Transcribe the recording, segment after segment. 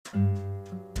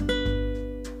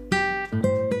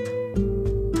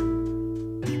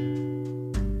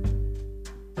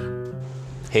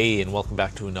Hey, and welcome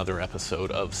back to another episode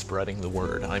of Spreading the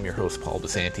Word. I'm your host, Paul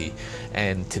Basanti,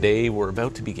 and today we're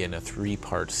about to begin a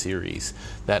three-part series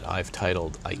that I've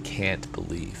titled, I Can't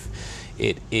Believe.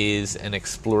 It is an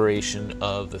exploration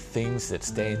of the things that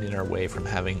stand in our way from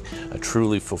having a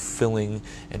truly fulfilling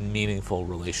and meaningful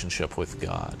relationship with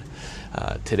God.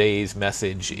 Today's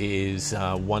message is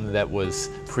one that was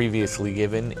previously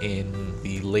given in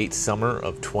the late summer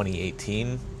of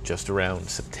 2018, just around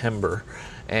September.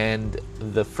 And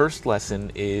the first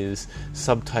lesson is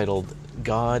subtitled,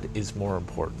 God is More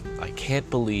Important. I can't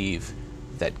believe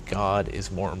that God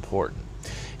is more important.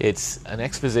 It's an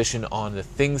exposition on the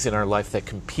things in our life that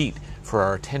compete for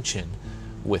our attention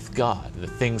with God, the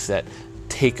things that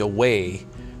take away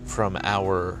from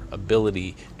our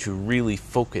ability to really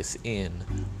focus in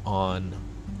on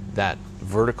that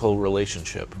vertical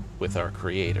relationship with our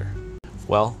Creator.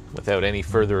 Well, without any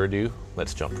further ado,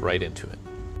 let's jump right into it.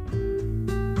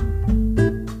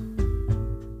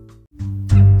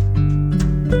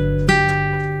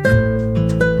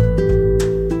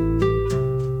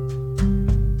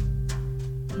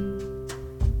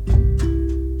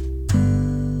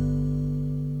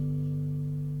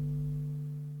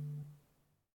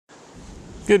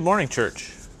 Good morning,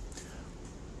 church.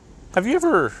 Have you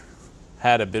ever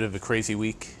had a bit of a crazy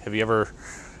week? Have you ever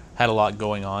had a lot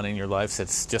going on in your life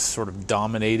that's just sort of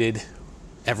dominated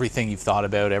everything you've thought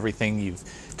about, everything you've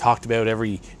talked about,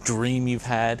 every dream you've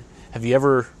had? Have you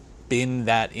ever been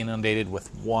that inundated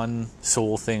with one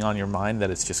sole thing on your mind that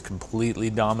has just completely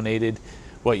dominated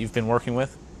what you've been working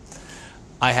with?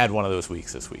 I had one of those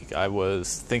weeks this week. I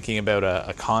was thinking about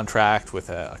a contract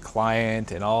with a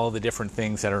client and all the different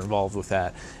things that are involved with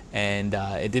that. And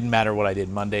it didn't matter what I did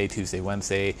Monday, Tuesday,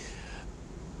 Wednesday.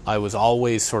 I was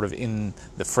always sort of in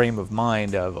the frame of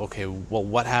mind of, okay, well,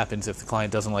 what happens if the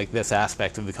client doesn't like this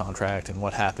aspect of the contract? And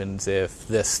what happens if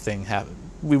this thing happens?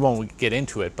 We won't get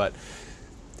into it, but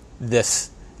this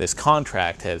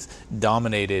contract has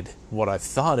dominated what I've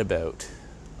thought about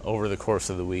over the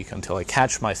course of the week until I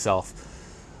catch myself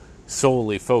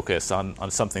solely focused on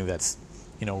something that's,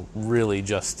 really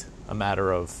just a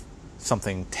matter of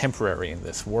something temporary in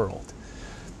this world.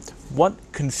 What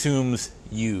consumes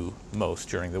you most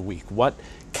during the week? What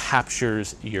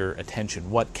captures your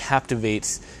attention? What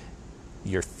captivates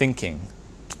your thinking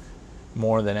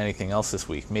more than anything else this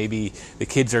week? Maybe the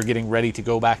kids are getting ready to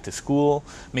go back to school.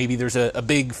 Maybe there's a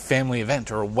big family event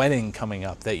or a wedding coming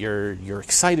up that you're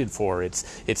excited for. It's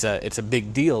a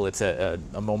big deal. It's a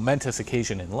momentous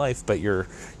occasion in life, but you're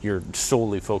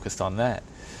solely focused on that.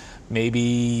 Maybe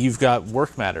you've got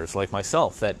work matters like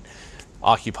myself that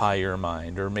occupy your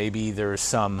mind, or maybe there's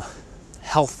some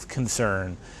health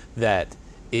concern that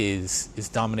is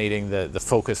dominating the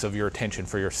focus of your attention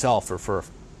for yourself or for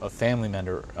a family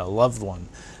member, a loved one.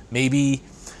 Maybe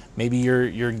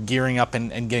you're gearing up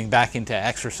and getting back into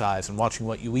exercise and watching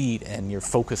what you eat, and you're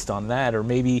focused on that. Or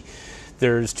maybe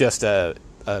there's just a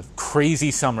crazy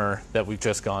summer that we've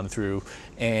just gone through,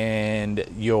 and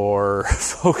you're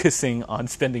focusing on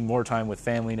spending more time with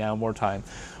family now, more time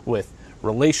with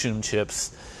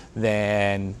relationships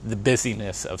than the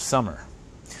busyness of summer.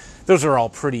 Those are all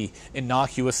pretty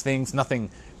innocuous things,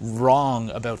 nothing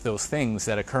wrong about those things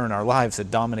that occur in our lives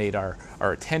that dominate our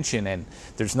attention, and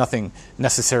there's nothing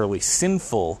necessarily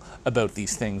sinful about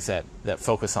these things that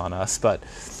focus on us. But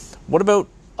what about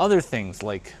other things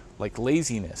like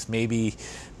laziness? Maybe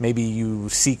you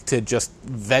seek to just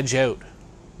veg out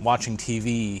watching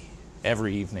TV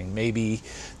every evening. Maybe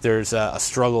there's a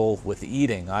struggle with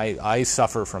eating. I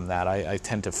suffer from that. I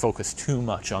tend to focus too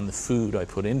much on the food I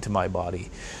put into my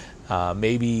body.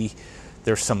 Maybe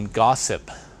there's some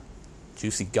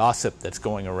juicy gossip that's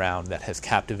going around that has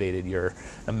captivated your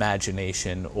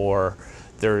imagination, or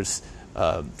there's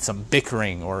some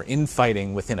bickering or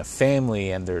infighting within a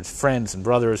family, and there's friends and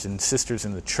brothers and sisters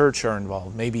in the church are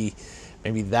involved. Maybe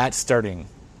that's starting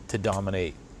to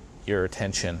dominate your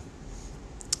attention.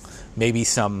 Maybe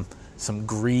some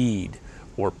greed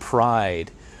or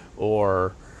pride,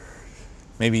 or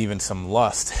maybe even some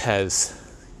lust has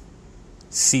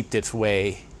seeped its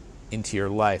way into your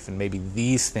life, and maybe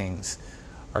these things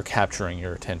are capturing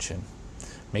your attention.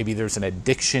 Maybe there's an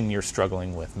addiction you're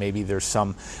struggling with. Maybe there's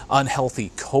some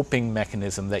unhealthy coping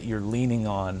mechanism that you're leaning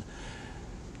on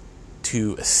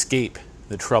to escape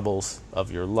the troubles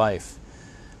of your life.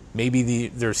 Maybe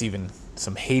there's even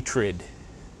some hatred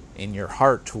in your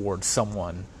heart towards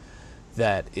someone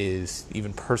that is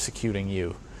even persecuting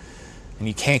you, and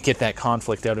you can't get that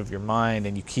conflict out of your mind,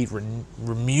 and you keep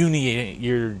ruminating.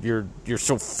 You're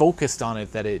so focused on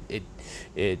it that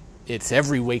it's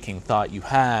every waking thought you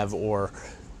have, or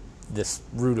this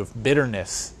root of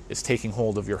bitterness is taking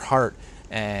hold of your heart,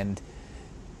 and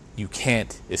you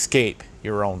can't escape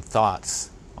your own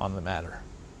thoughts on the matter.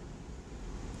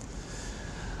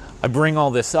 I bring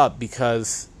all this up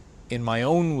because in my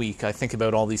own week, I think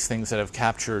about all these things that have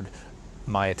captured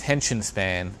my attention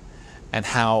span and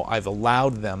how I've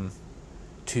allowed them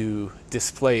to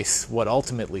displace what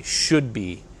ultimately should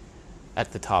be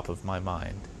at the top of my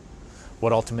mind,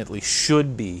 what ultimately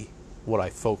should be what I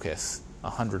focus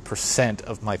 100%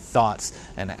 of my thoughts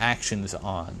and actions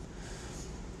on.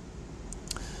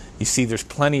 You see, there's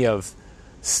plenty of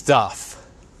stuff,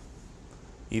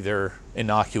 either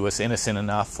innocuous, innocent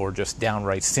enough, or just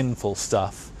downright sinful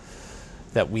stuff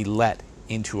that we let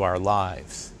into our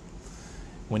lives.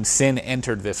 When sin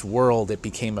entered this world, it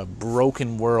became a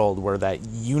broken world where that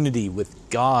unity with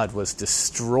God was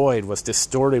destroyed, was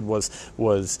distorted,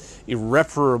 was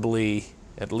irreparably,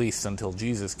 at least until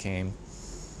Jesus came,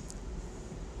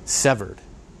 severed.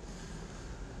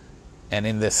 And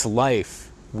in this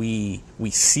life, we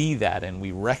see that and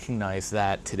we recognize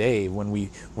that today when we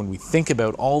think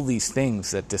about all these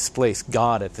things that displace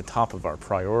God at the top of our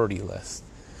priority list.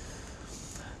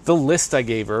 The list I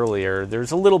gave earlier,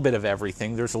 there's a little bit of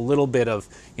everything. There's a little bit of,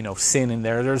 sin in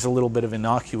there. There's a little bit of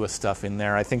innocuous stuff in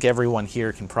there. I think everyone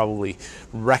here can probably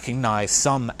recognize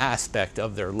some aspect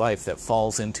of their life that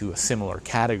falls into a similar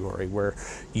category where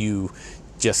you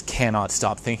just cannot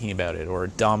stop thinking about it or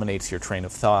it dominates your train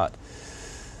of thought.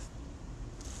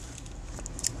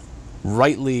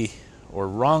 Rightly or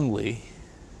wrongly,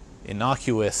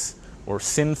 innocuous or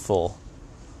sinful,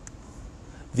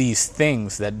 these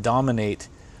things that dominate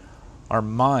our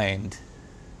mind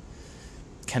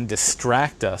can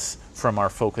distract us from our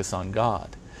focus on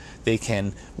God. They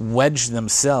can wedge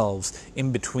themselves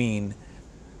in between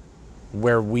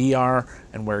where we are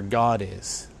and where God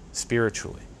is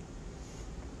spiritually.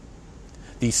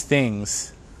 These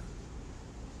things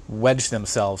wedge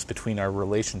themselves between our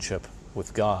relationship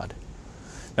with God.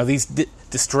 Now, these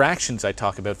distractions I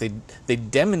talk about, they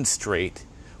demonstrate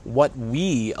what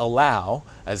we allow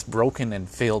as broken and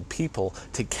failed people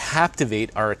to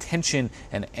captivate our attention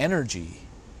and energy.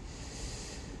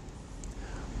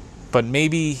 But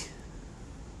maybe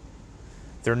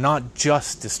they're not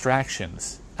just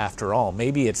distractions after all.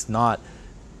 Maybe it's not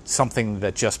something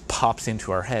that just pops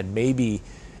into our head. Maybe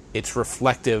it's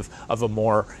reflective of a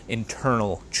more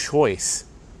internal choice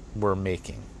we're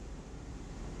making.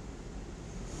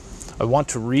 I want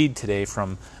to read today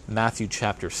from Matthew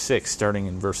chapter 6, starting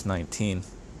in verse 19.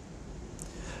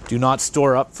 Do not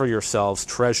store up for yourselves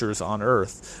treasures on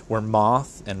earth, where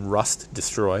moth and rust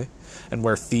destroy, and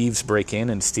where thieves break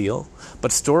in and steal,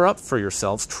 but store up for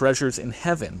yourselves treasures in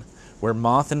heaven, where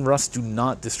moth and rust do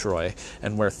not destroy,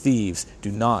 and where thieves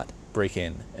do not break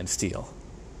in and steal.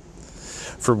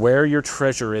 For where your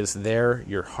treasure is, there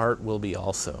your heart will be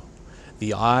also.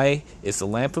 The eye is the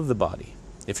lamp of the body.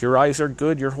 If your eyes are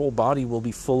good, your whole body will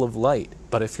be full of light.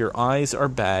 But if your eyes are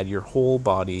bad, your whole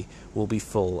body will be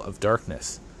full of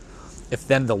darkness. If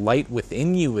then the light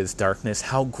within you is darkness,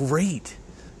 how great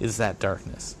is that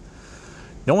darkness?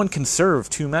 No one can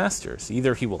serve two masters.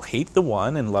 Either he will hate the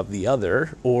one and love the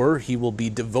other, or he will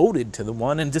be devoted to the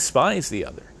one and despise the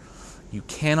other. You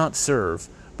cannot serve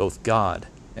both God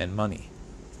and money.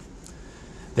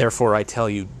 Therefore, I tell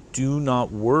you, do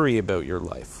not worry about your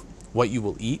life, what you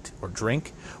will eat or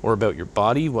drink, or about your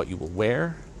body, what you will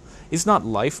wear. Is not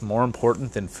life more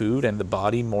important than food, and the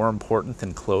body more important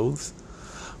than clothes?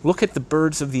 Look at the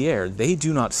birds of the air. They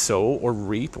do not sow or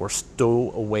reap or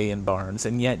stow away in barns,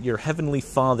 and yet your heavenly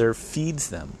Father feeds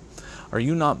them. Are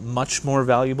you not much more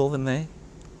valuable than they?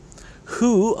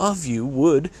 Who of you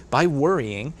would, by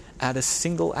worrying, add a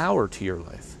single hour to your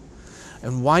life?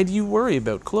 And why do you worry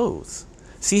about clothes?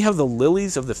 See how the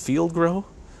lilies of the field grow?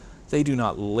 They do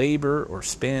not labor or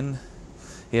spin.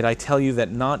 Yet I tell you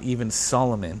that not even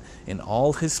Solomon in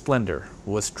all his splendor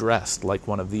was dressed like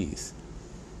one of these.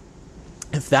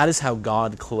 If that is how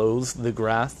God clothes the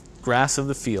grass of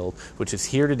the field, which is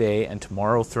here today and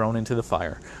tomorrow thrown into the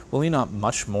fire, will he not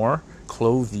much more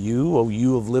clothe you, O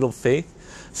you of little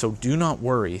faith? So do not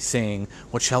worry, saying,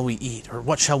 what shall we eat, or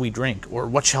what shall we drink, or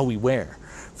what shall we wear?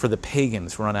 For the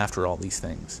pagans run after all these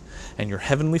things, and your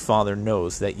heavenly Father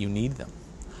knows that you need them.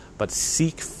 But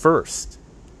seek first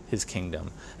his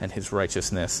kingdom and his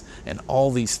righteousness, and all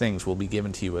these things will be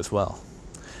given to you as well.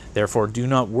 Therefore do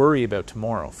not worry about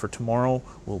tomorrow, for tomorrow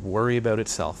will worry about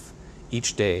itself.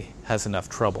 Each day has enough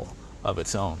trouble of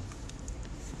its own.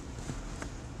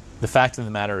 The fact of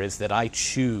the matter is that I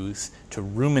choose to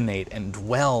ruminate and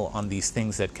dwell on these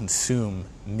things that consume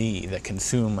me, that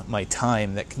consume my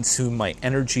time, that consume my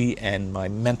energy and my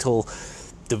mental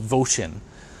devotion.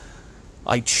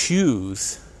 I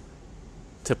choose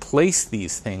to place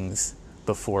these things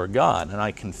before God. And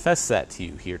I confess that to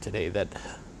you here today, that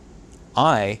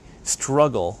I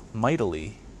struggle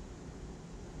mightily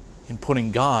in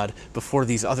putting God before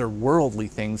these other worldly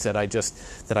things that I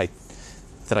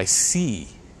see,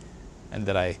 and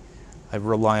that I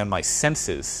rely on my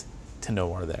senses to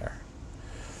know are there.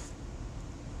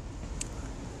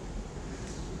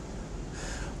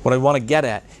 What I want to get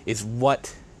at is,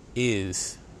 what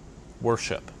is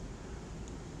worship?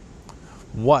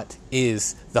 What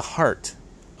is the heart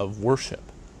of worship?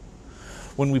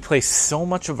 When we place so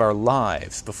much of our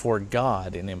lives before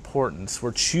God in importance,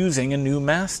 we're choosing a new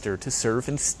master to serve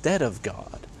instead of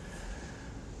God.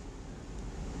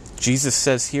 Jesus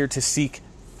says here to seek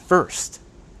first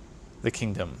the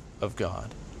kingdom of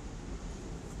God.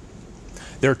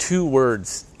 There are two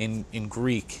words in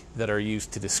Greek that are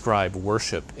used to describe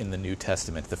worship in the New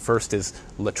Testament. The first is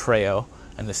latreo,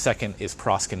 and the second is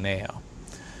proskuneo.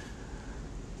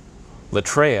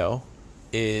 Latreo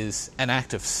is an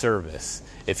act of service.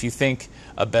 If you think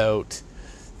about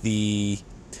the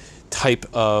type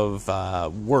of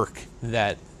work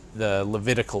that the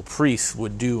Levitical priests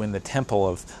would do in the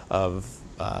temple of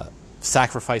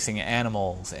sacrificing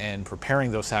animals and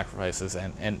preparing those sacrifices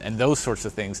and those sorts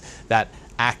of things, that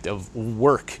act of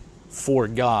work for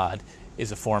God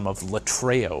is a form of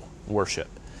latreo worship.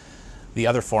 The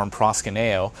other form,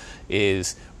 proskuneo,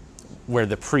 is where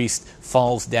the priest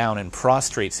falls down and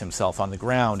prostrates himself on the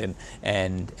ground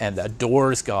and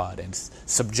adores God and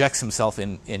subjects himself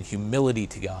in humility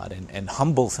to God and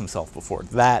humbles himself before it.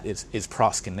 That is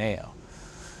proskuneo.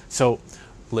 So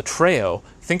latreo,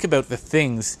 think about the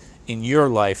things in your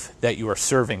life that you are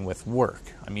serving with work.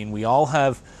 I mean, we all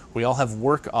have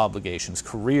work obligations,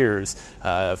 careers,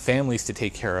 families to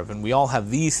take care of, and we all have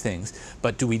these things,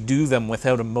 but do we do them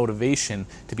without a motivation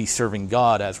to be serving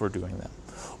God as we're doing them?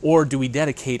 Or do we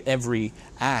dedicate every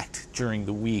act during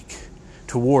the week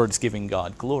towards giving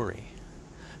God glory?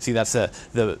 See, that's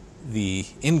the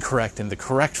incorrect and the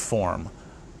correct form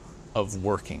of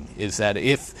working, is that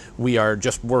if we are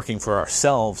just working for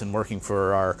ourselves and working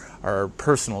for our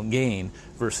personal gain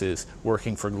versus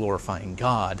working for glorifying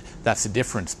God, that's the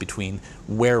difference between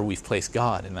where we've placed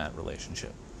God in that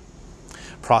relationship.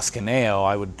 Proskuneo,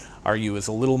 I would argue, is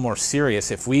a little more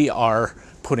serious. If we are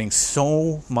putting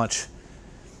so much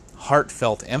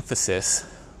heartfelt emphasis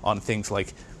on things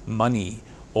like money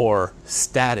or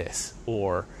status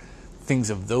or things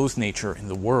of those nature in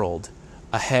the world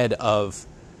ahead of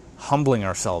humbling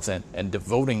ourselves and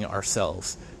devoting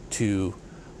ourselves to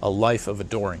a life of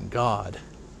adoring God,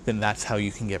 then that's how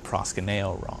you can get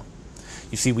proskuneo wrong.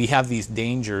 You see, we have these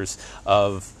dangers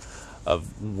of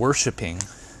worshiping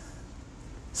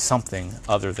something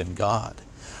other than God.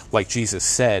 Like Jesus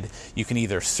said, you can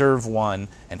either serve one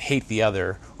and hate the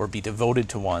other, or be devoted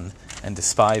to one and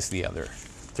despise the other.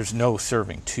 There's no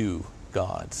serving two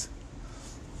gods.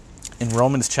 In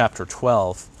Romans chapter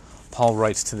 12, Paul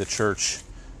writes to the church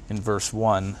in verse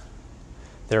 1,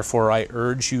 "Therefore I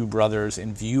urge you, brothers,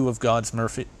 in view of God's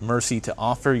mercy, to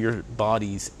offer your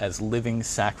bodies as living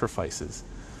sacrifices,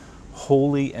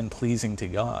 holy and pleasing to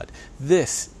God.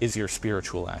 This is your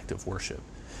spiritual act of worship.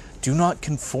 Do not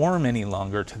conform any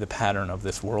longer to the pattern of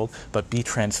this world, but be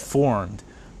transformed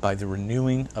by the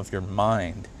renewing of your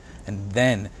mind, and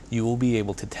then you will be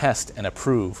able to test and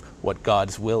approve what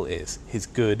God's will is, his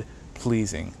good,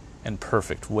 pleasing, and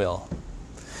perfect will."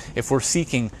 If we're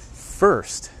seeking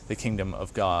first the kingdom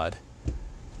of God,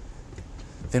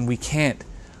 then we can't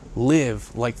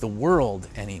live like the world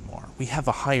anymore. We have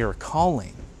a higher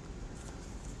calling.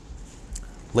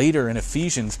 Later in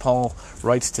Ephesians, Paul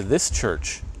writes to this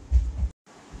church.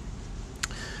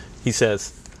 He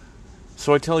says,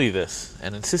 "So I tell you this,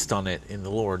 and insist on it in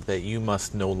the Lord, that you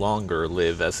must no longer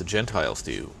live as the Gentiles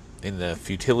do, in the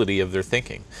futility of their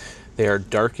thinking. They are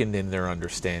darkened in their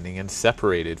understanding and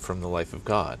separated from the life of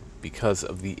God, because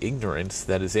of the ignorance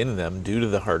that is in them due to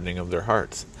the hardening of their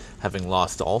hearts. Having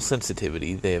lost all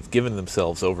sensitivity, they have given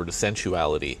themselves over to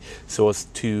sensuality, so as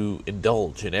to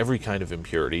indulge in every kind of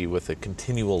impurity with a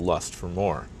continual lust for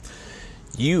more.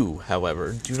 You,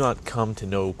 however, do not come to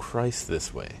know Christ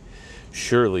this way.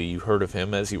 Surely you heard of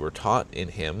him as you were taught in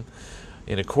him,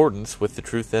 in accordance with the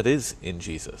truth that is in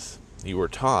Jesus. You were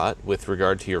taught, with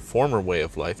regard to your former way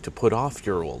of life, to put off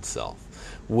your old self,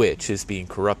 which is being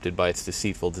corrupted by its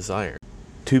deceitful desire,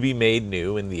 to be made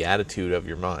new in the attitude of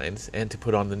your minds, and to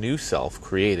put on the new self,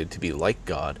 created to be like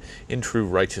God in true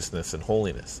righteousness and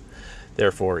holiness.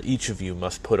 Therefore each of you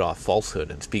must put off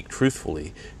falsehood and speak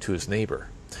truthfully to his neighbor.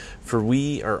 For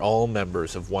we are all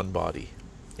members of one body.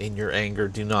 In your anger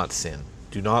do not sin.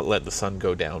 Do not let the sun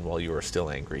go down while you are still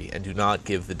angry, and do not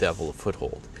give the devil a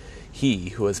foothold. He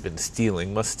who has been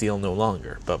stealing must steal no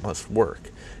longer, but must work,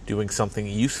 doing something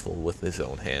useful with his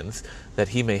own hands, that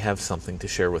he may have something to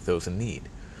share with those in need.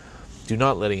 Do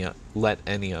not let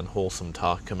any unwholesome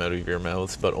talk come out of your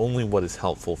mouths, but only what is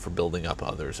helpful for building up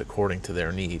others according to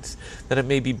their needs, that it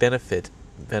may be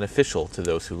beneficial to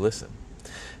those who listen.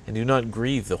 And do not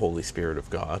grieve the Holy Spirit of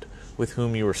God, with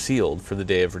whom you are sealed for the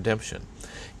day of redemption.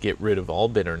 Get rid of all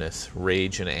bitterness,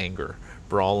 rage, and anger,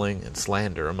 brawling and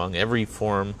slander, along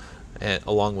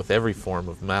with every form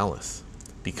of malice.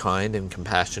 Be kind and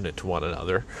compassionate to one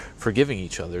another, forgiving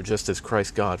each other, just as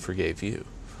Christ God forgave you.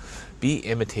 Be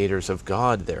imitators of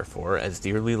God, therefore, as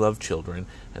dearly loved children,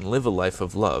 and live a life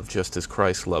of love, just as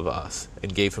Christ loved us,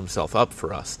 and gave himself up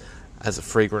for us, as a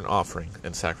fragrant offering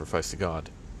and sacrifice to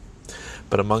God.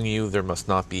 But among you there must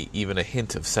not be even a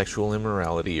hint of sexual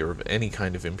immorality, or of any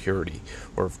kind of impurity,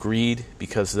 or of greed,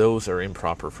 because those are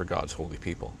improper for God's holy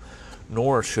people.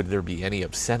 Nor should there be any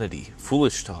obscenity,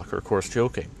 foolish talk, or coarse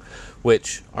joking,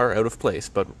 which are out of place,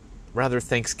 but rather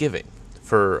thanksgiving.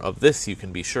 For of this you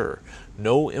can be sure: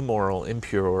 no immoral,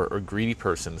 impure, or greedy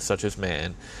person, such a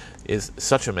man is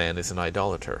an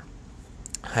idolater,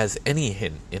 has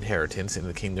any inheritance in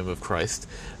the kingdom of Christ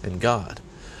and God.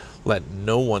 Let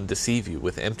no one deceive you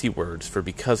with empty words, for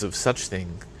because of such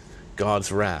things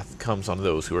God's wrath comes on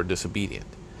those who are disobedient.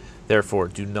 Therefore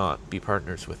do not be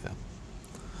partners with them.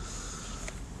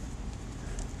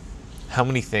 How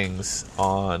many things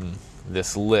on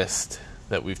this list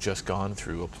that we've just gone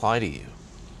through apply to you?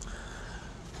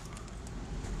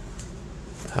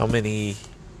 How many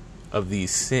of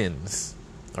these sins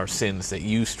are sins that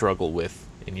you struggle with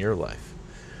in your life?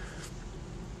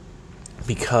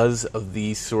 Because of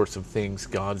these sorts of things,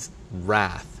 God's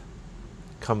wrath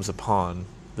comes upon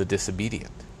the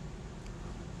disobedient.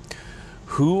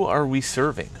 Who are we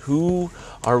serving? Who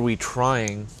are we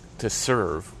trying to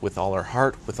serve with all our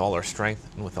heart, with all our strength,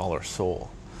 and with all our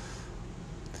soul?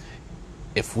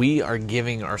 If we are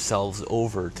giving ourselves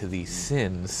over to these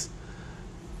sins,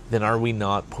 then are we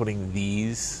not putting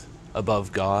these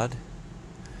above God?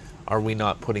 Are we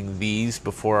not putting these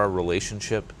before our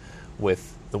relationship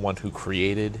with the one who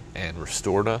created and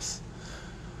restored us?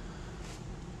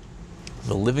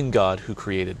 The living God who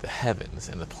created the heavens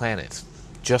and the planets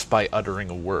just by uttering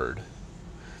a word,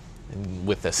 and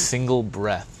with a single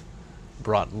breath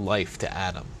brought life to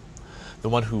Adam. The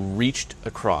one who reached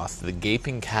across the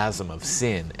gaping chasm of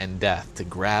sin and death to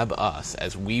grab us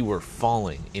as we were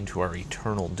falling into our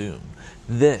eternal doom.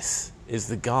 This is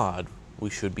the God we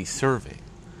should be serving.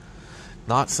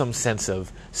 Not some sense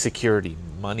of security,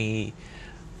 money,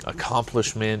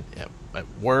 accomplishment at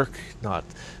work, not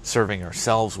serving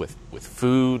ourselves with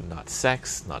food, not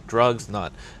sex, not drugs,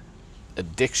 not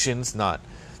addictions, not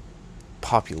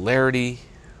popularity.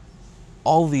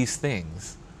 All these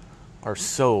things are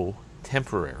so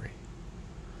temporary.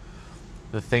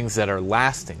 The things that are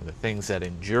lasting, the things that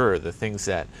endure, the things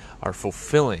that are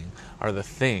fulfilling are the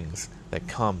things that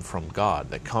come from God,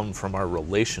 that come from our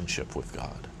relationship with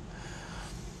God.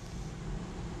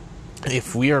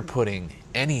 If we are putting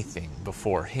anything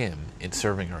before Him in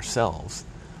serving ourselves,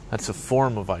 that's a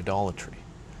form of idolatry.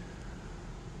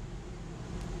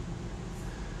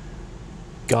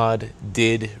 God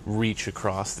did reach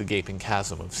across the gaping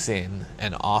chasm of sin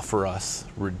and offer us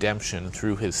redemption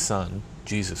through His Son,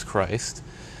 Jesus Christ.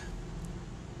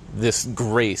 This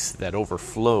grace that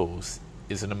overflows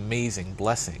is an amazing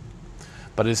blessing.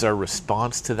 But is our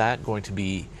response to that going to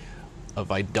be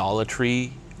of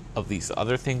idolatry of these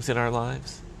other things in our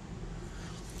lives?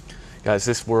 Guys,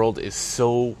 this world is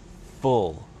so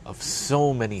full of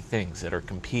so many things that are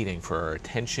competing for our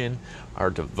attention, our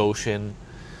devotion,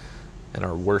 and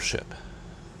our worship.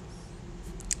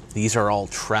 These are all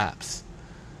traps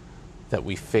that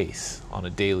we face on a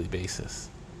daily basis.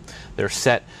 They're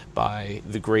set by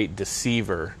the great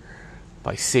deceiver,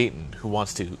 by Satan, who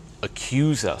wants to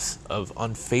accuse us of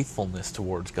unfaithfulness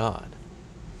towards God.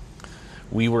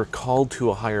 We were called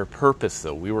to a higher purpose,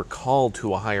 though. We were called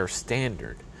to a higher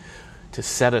standard, to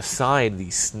set aside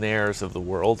these snares of the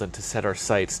world and to set our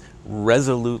sights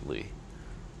resolutely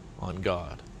on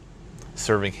God,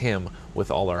 serving Him with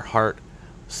all our heart,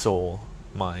 soul,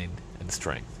 mind, and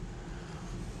strength.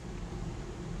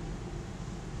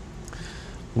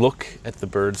 Look at the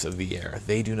birds of the air.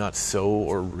 They do not sow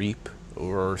or reap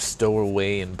or stow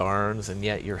away in barns, and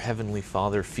yet your heavenly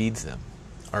Father feeds them.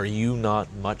 Are you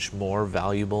not much more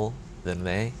valuable than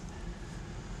they?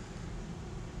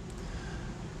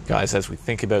 Guys, as we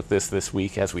think about this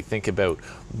week, as we think about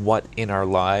what in our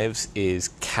lives is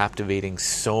captivating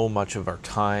so much of our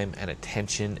time and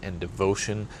attention and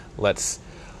devotion, let's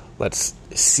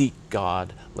seek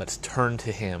God. Let's turn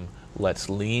to Him let's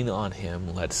lean on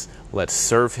him, let's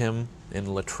serve him in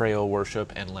latreo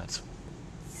worship, and let's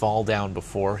fall down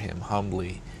before him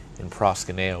humbly in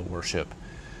proskuneo worship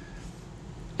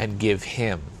and give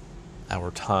him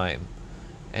our time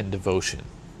and devotion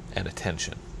and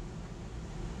attention.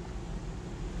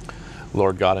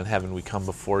 Lord God in heaven, we come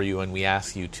before you and we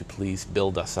ask you to please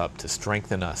build us up, to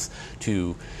strengthen us,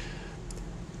 to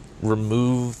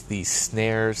remove these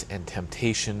snares and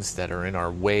temptations that are in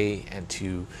our way, and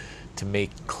to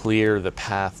make clear the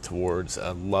path towards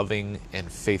a loving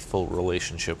and faithful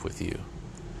relationship with you.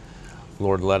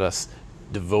 Lord, let us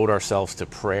devote ourselves to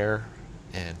prayer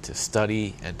and to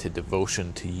study and to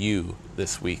devotion to you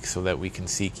this week, so that we can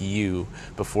seek you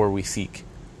before we seek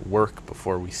work,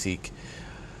 before we seek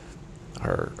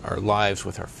our lives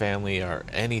with our family, or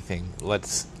anything.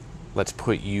 Let's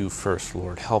put you first,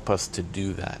 Lord. Help us to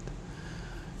do that.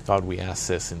 God, we ask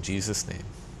this in Jesus' name.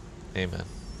 Amen.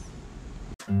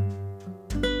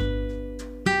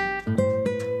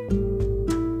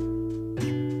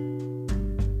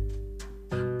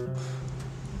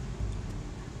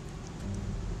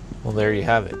 Well, there you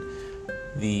have it.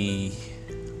 The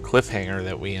cliffhanger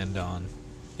that we end on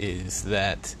is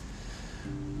that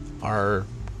our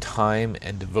time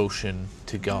and devotion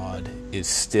to God is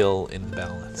still in the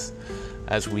balance.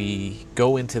 As we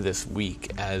go into this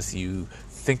week, as you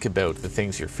think about the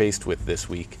things you're faced with this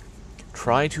week,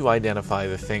 try to identify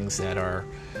the things that are,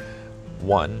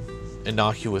 one,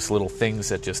 innocuous little things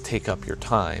that just take up your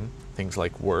time, things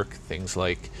like work, things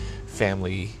like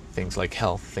family, things like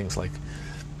health, things like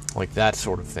that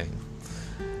sort of thing,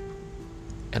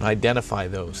 and identify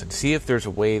those and see if there's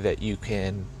a way that you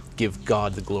can give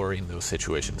God the glory in those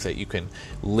situations, that you can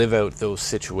live out those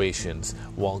situations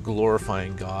while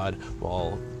glorifying God,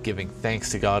 while giving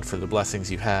thanks to God for the blessings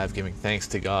you have, giving thanks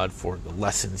to God for the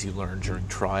lessons you learned during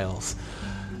trials.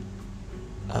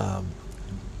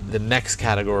 The next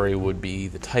category would be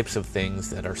the types of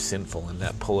things that are sinful and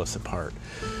that pull us apart.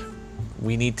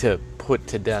 We need to put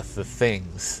to death the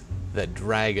things that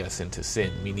drag us into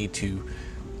sin. We need to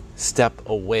step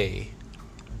away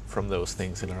from those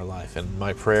things in our life. And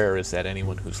my prayer is that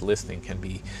anyone who's listening can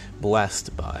be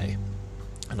blessed by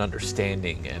an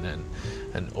understanding and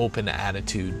an open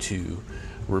attitude to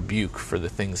rebuke for the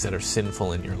things that are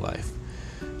sinful in your life.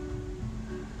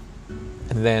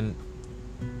 And then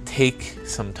take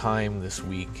some time this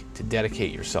week to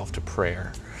dedicate yourself to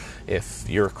prayer. If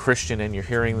you're a Christian and you're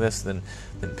hearing this, then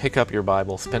pick up your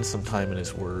Bible, spend some time in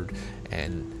His Word,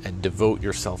 and devote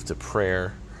yourself to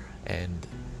prayer and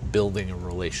building a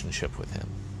relationship with Him.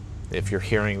 If you're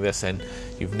hearing this and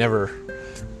you've never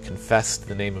confessed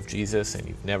the name of Jesus and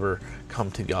you've never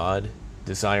come to God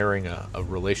desiring a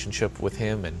relationship with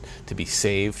Him and to be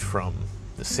saved from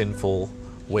the sinful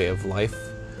way of life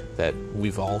that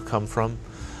we've all come from,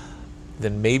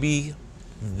 then maybe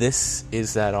this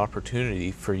is that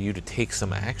opportunity for you to take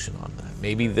some action on that.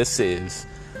 Maybe this is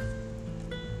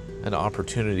an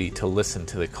opportunity to listen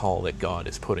to the call that God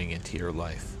is putting into your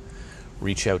life.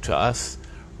 Reach out to us,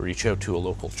 reach out to a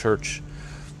local church,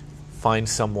 find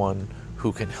someone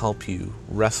who can help you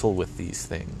wrestle with these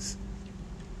things.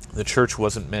 The church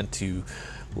wasn't meant to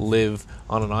live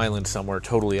on an island somewhere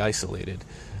totally isolated,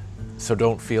 so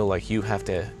don't feel like you have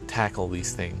to tackle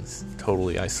these things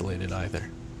totally isolated either.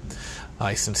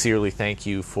 I sincerely thank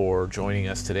you for joining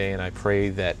us today, and I pray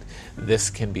that this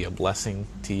can be a blessing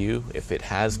to you. If it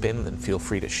has been, then feel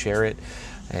free to share it.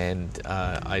 And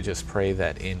I just pray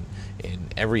that in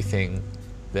everything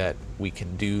that we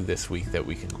can do this week, that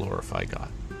we can glorify God.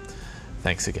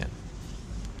 Thanks again.